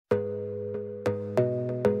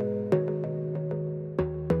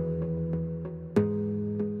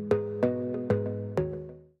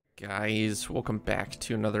guys, welcome back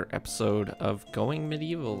to another episode of Going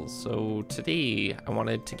Medieval. So today I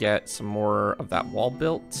wanted to get some more of that wall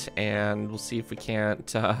built, and we'll see if we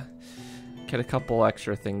can't get a couple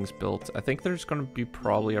extra things built. I think there's going to be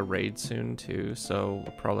probably a raid soon too, so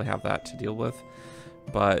we'll probably have that to deal with.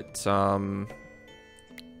 But one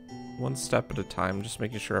step at a time, just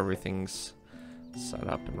making sure everything's set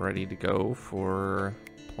up and ready to go for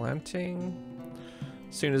planting.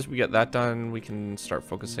 As soon as we get that done, we can start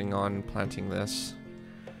focusing on planting this.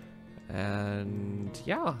 And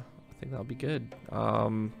yeah, I think that'll be good.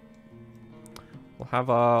 We'll have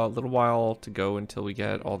a little while to go until we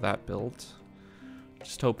get all that built.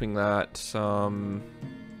 Just hoping that our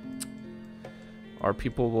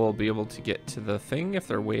people will be able to get to the thing if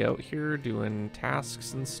they're way out here doing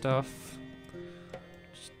tasks and stuff.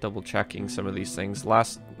 Double checking some of these things.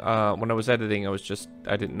 Last when I was editing, I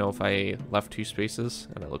didn't know if I left 2 spaces,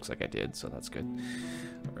 and it looks like I did, so that's good.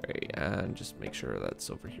 Alright, and just make sure that's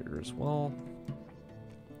over here as well.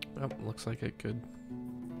 Oh, looks like it could.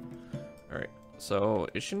 Alright, so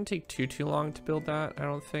it shouldn't take too long to build that, I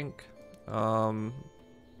don't think.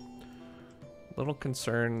 Little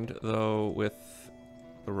concerned though with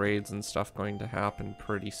the raids and stuff going to happen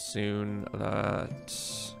pretty soon that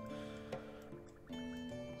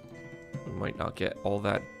we might not get all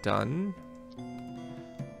that done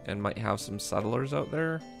and might have some settlers out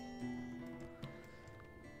there.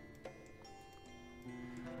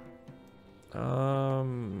 You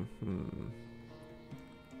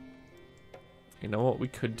know what we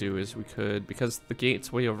could do is because the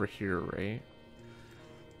gate's way over here, right?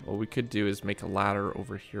 What we could do is make a ladder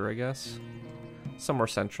over here, I guess. Somewhere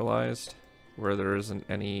centralized where there isn't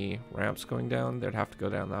any ramps going down. They'd have to go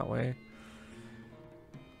down that way.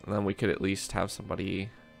 And then we could at least have somebody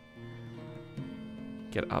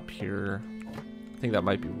get up here. I think that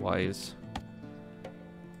might be wise.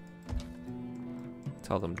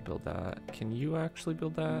 Tell them to build that. Can you actually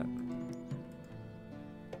build that?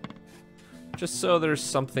 Just so there's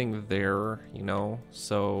something there, you know,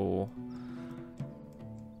 so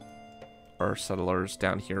our settlers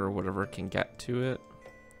down here or whatever can get to it.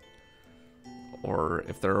 Or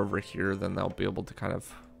if they're over here, then they'll be able to kind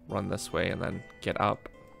of run this way and then get up,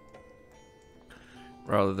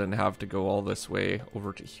 rather than have to go all this way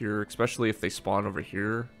over to here, especially if they spawn over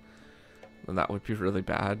here. Then that would be really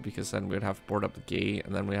bad, because then we'd have to board up the gate,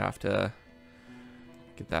 and then we have to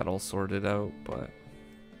get that all sorted out. But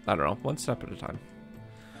I don't know, one step at a time.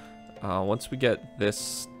 Once we get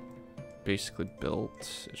this basically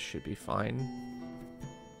built, it should be fine.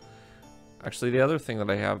 Actually, the other thing that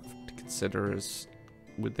I have to consider is,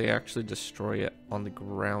 would they actually destroy it on the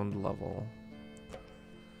ground level?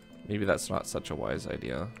 Maybe that's not such a wise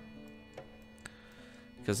idea,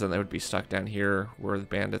 because then they would be stuck down here where the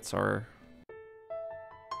bandits are.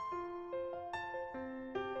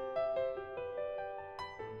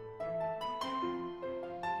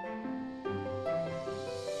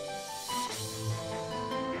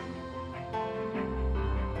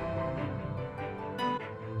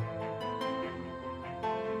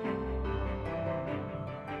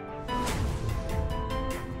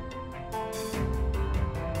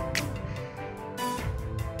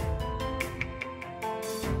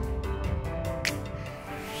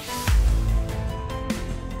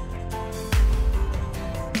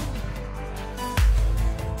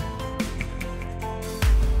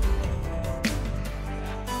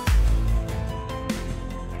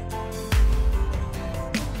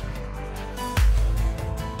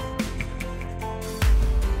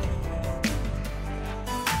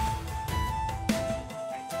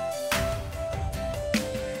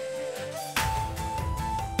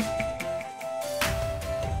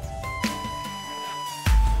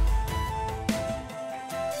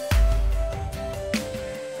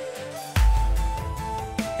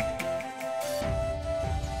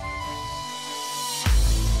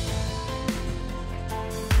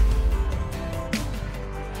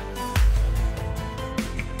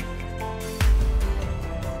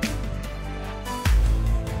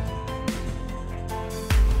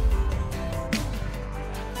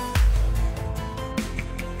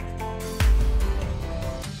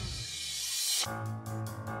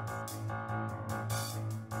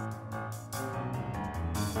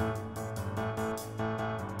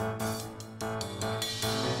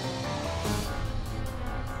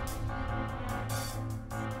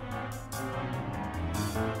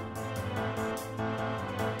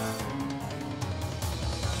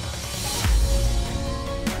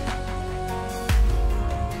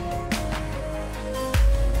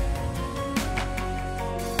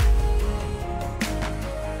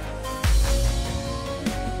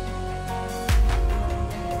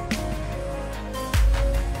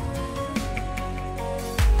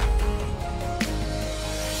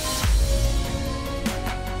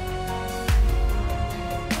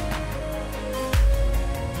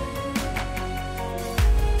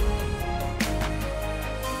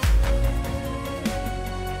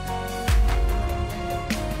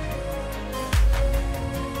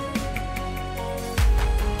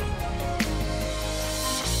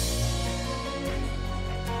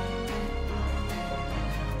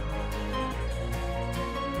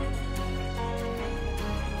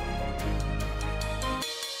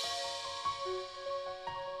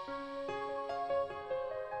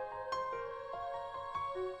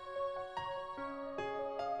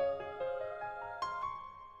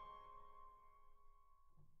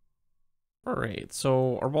 Alright,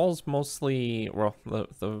 so our wall's mostly, well,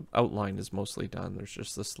 the outline is mostly done. There's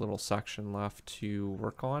just this little section left to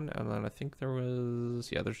work on, and then I think there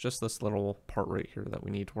was, yeah, there's just this little part right here that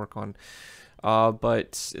we need to work on.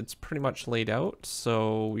 But it's pretty much laid out,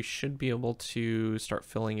 so we should be able to start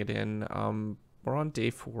filling it in. We're on day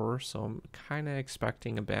 4, so I'm kind of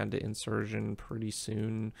expecting a bandit insurgent pretty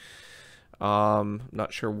soon.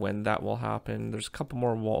 Not sure when that will happen. There's a couple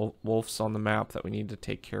more wolves on the map that we need to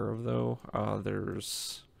take care of, though. There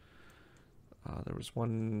was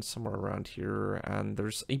one somewhere around here, and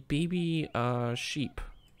there's a baby sheep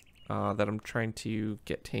that I'm trying to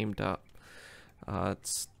get tamed up.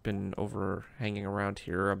 It's been hanging around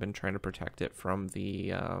here. I've been trying to protect it from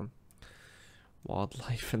the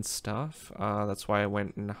wildlife and stuff. That's why I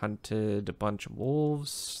went and hunted a bunch of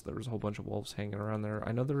wolves. There was a whole bunch of wolves hanging around there.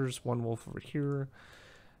 I know there's one wolf over here,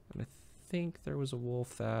 and I think there was a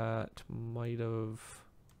wolf that might have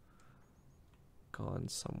gone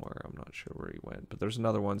somewhere. I'm not sure where he went, but there's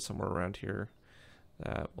another one somewhere around here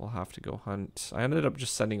that we'll have to go hunt. I ended up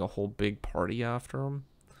just sending a whole big party after him,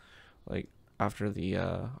 like after the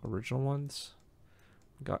original ones.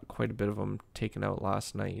 Got quite a bit of them taken out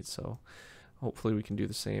last night, so hopefully we can do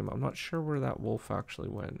the same. I'm not sure where that wolf actually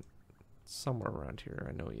went. Somewhere around here,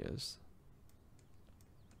 I know he is.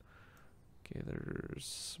 Okay,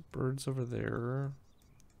 there's birds over there.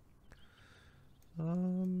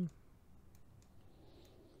 I'm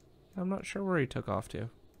not sure where he took off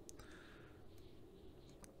to.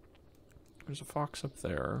 There's a fox up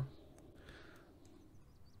there.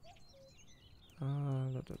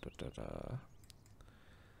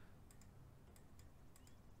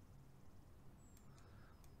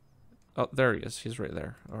 Oh, there he is. He's right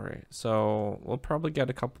there. Alright, so we'll probably get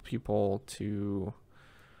a couple people to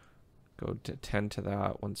go to tend to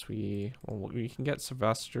that once we can get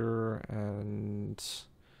Sylvester and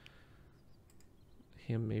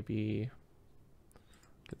him, maybe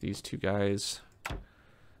get these two guys,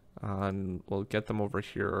 and we'll get them over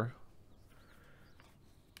here.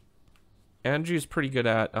 Andrew's pretty good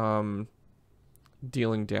at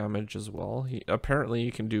dealing damage as well. Apparently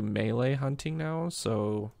you can do melee hunting now,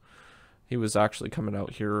 so he was actually coming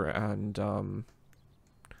out here and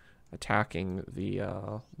attacking the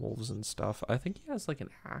wolves and stuff. I think he has like an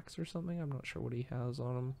axe or something. I'm not sure what he has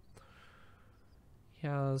on him. He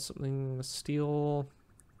has something, steel,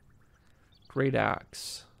 great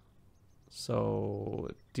axe. So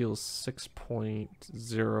it deals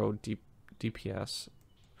 6.0 DPS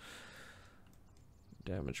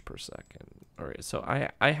damage per second. Alright, so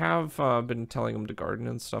I have been telling him to garden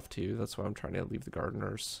and stuff too. That's why I'm trying to leave the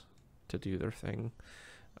gardeners to do their thing.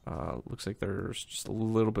 Looks like there's just a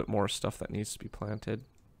little bit more stuff that needs to be planted.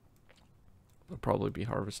 They'll probably be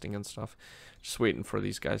harvesting and stuff. Just waiting for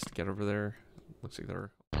these guys to get over there. Looks like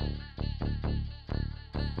they're...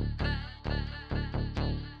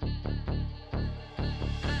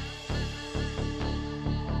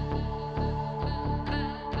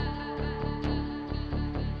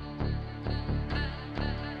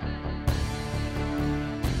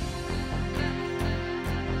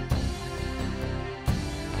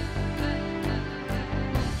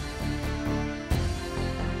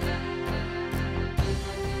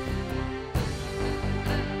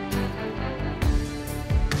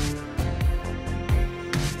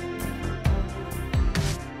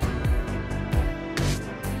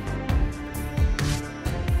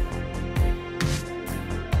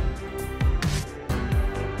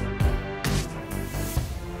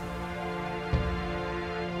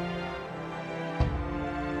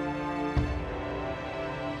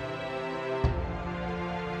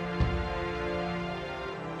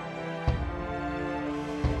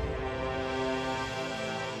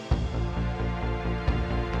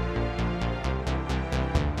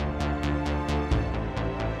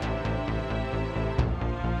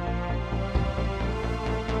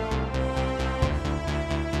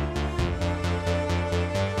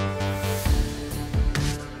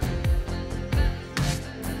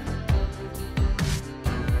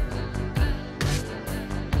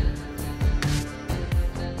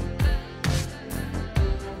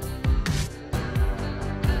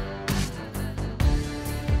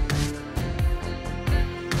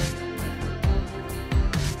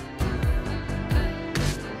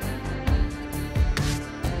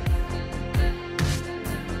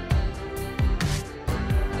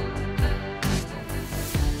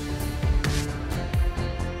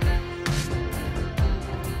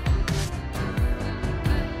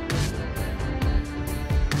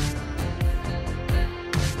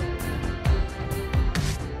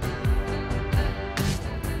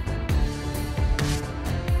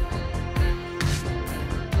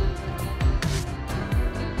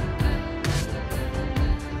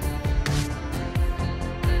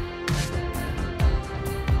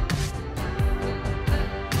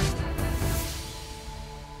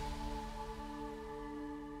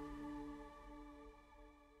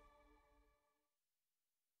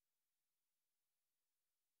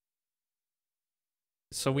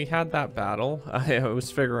 So we had that battle. I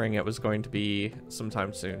was figuring it was going to be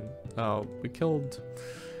sometime soon. We killed,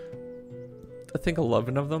 I think,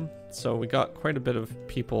 11 of them. So we got quite a bit of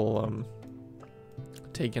people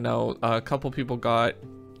taken out. A couple people got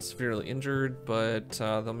severely injured, but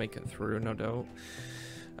they'll make it through, no doubt.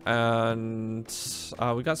 And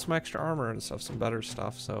we got some extra armor and stuff, some better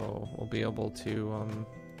stuff, so we'll be able to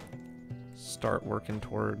start working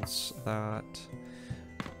towards that.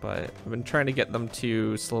 But I've been trying to get them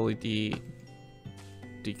to slowly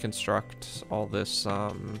deconstruct all this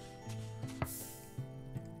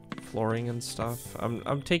flooring and stuff.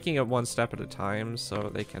 I'm taking it one step at a time so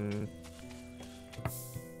they can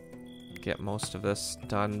get most of this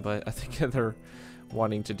done, but I think they're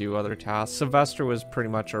wanting to do other tasks. Sylvester was pretty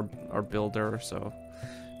much our builder, so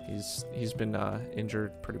he's been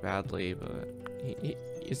injured pretty badly, but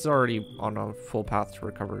he's already on a full path to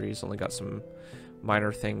recovery. He's only got some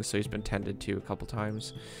minor things, so he's been tended to a couple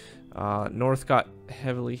times. North got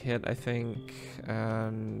heavily hit, I think,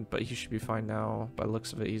 but he should be fine now. By the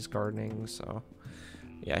looks of it, he's gardening, so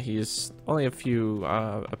yeah, he's only a few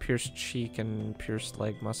a pierced cheek and pierced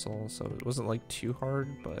leg muscle, so it wasn't like too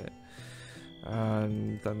hard. But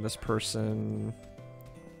and then this person,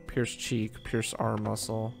 pierced cheek, pierced arm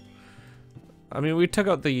muscle. I mean, we took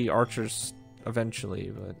out the archers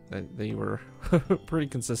eventually, but they were pretty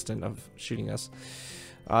consistent of shooting us.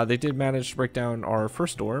 They did manage to break down our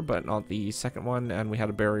first door, but not the second one, and we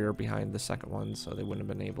had a barrier behind the second one, so they wouldn't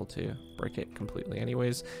have been able to break it completely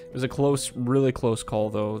anyways. It was a close, really close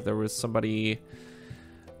call, though. There was somebody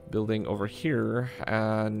building over here,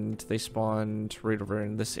 and they spawned right over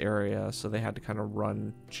in this area, so they had to kind of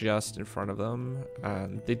run just in front of them,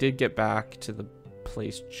 and they did get back to the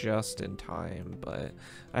place just in time, but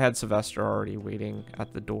I had Sylvester already waiting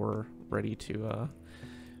at the door ready to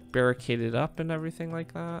barricade it up and everything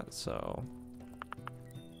like that. So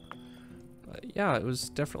but yeah, it was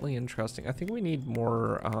definitely interesting. I think we need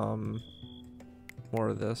more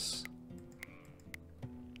of this.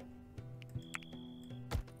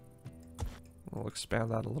 We'll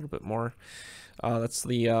expand that a little bit more. That's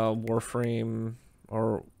the Warframe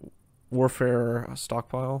or Warfare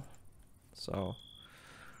stockpile, so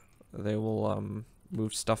they will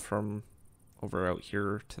move stuff from over out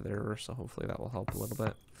here to there, so hopefully that will help a little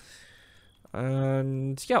bit.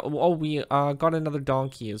 And yeah, oh, we got another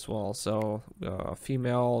donkey as well, so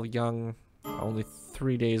female, young, only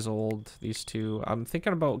 3 days old, these two. I'm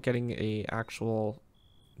thinking about getting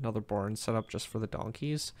another barn set up just for the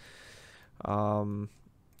donkeys. When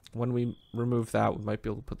we remove that, we might be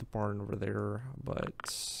able to put the barn over there,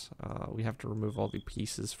 but we have to remove all the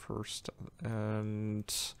pieces first,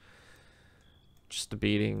 and just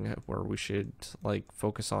debating where we should like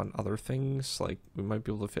focus on other things. Like we might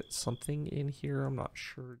be able to fit something in here, I'm not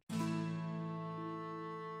sure.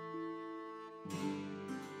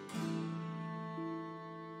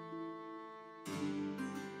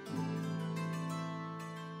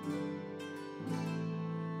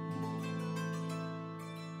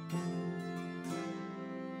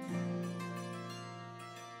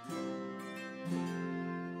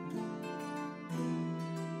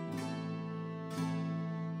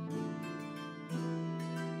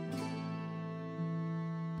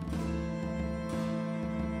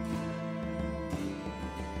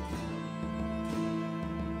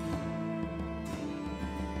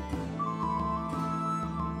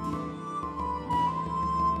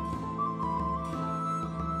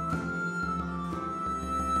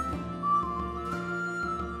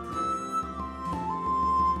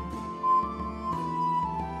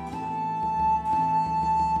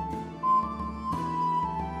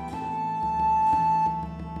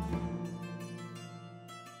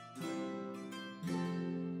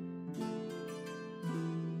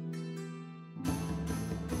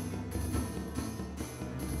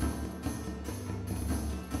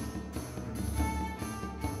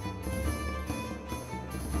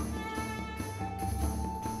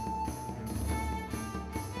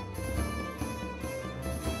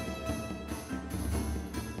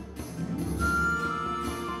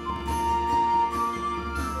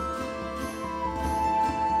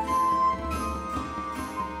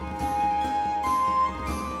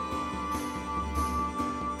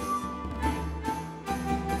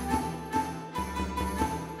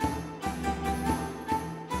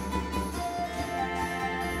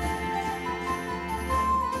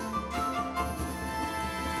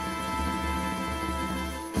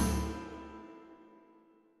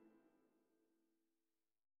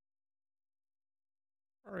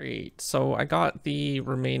 Alright, so I got the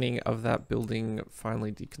remaining of that building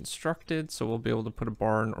finally deconstructed, so we'll be able to put a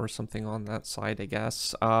barn or something on that side, I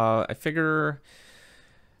guess. I figure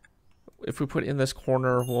if we put in this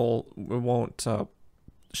corner, we won't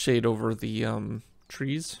shade over the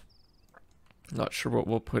trees. Not sure what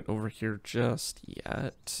we'll put over here just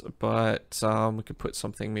yet, but we could put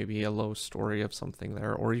something, maybe a low story of something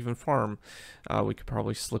there, or even farm. We could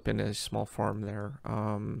probably slip in a small farm there.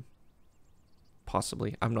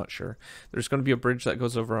 Possibly, I'm not sure. There's going to be a bridge that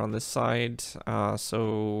goes over on this side,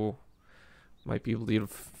 so might be able to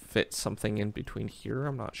fit something in between here.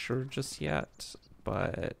 I'm not sure just yet,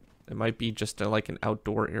 but it might be just like an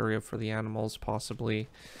outdoor area for the animals, possibly.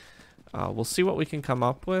 We'll see what we can come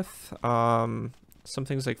up with. Some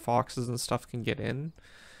things like foxes and stuff can get in,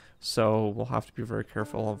 so we'll have to be very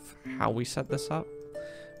careful of how we set this up.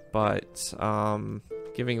 But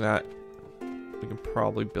giving that, we can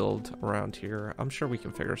probably build around here. I'm sure we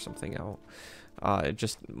can figure something out. It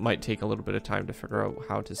just might take a little bit of time to figure out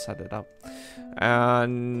how to set it up.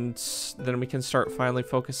 And then we can start finally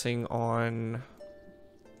focusing on...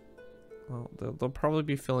 Well, they'll probably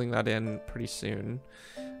be filling that in pretty soon.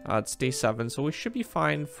 It's day 7, so we should be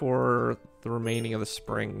fine for the remaining of the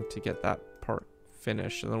spring to get that part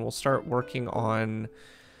finished. And then we'll start working on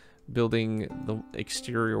building the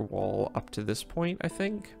exterior wall up to this point, I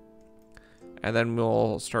think. And then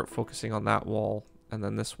we'll start focusing on that wall, and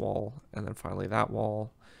then this wall, and then finally that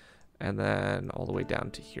wall, and then all the way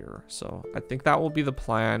down to here. So I think that will be the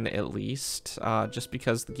plan, at least, just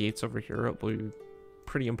because the gates over here, it will be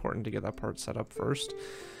pretty important to get that part set up first.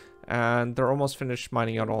 And they're almost finished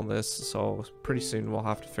mining out all this, so pretty soon we'll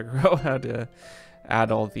have to figure out how to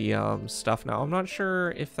add all the stuff. Now, I'm not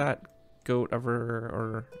sure if that goat ever,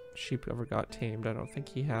 or sheep ever got tamed. I don't think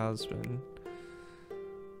he has been.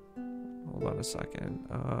 Hold on a second.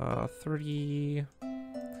 30.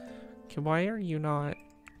 Okay, why are you not?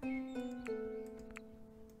 You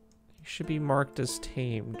should be marked as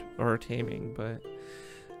tamed, or taming, but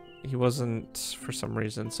he wasn't for some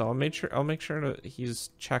reason. So I'll make sure that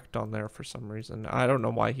he's checked on there for some reason. I don't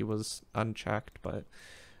know why he was unchecked, but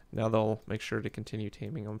now they'll make sure to continue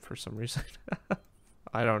taming him for some reason.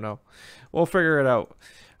 I don't know. We'll figure it out.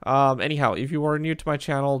 Anyhow, if you are new to my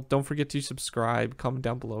channel, don't forget to subscribe, comment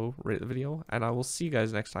down below, rate the video, and I will see you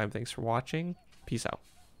guys next time. Thanks for watching. Peace out.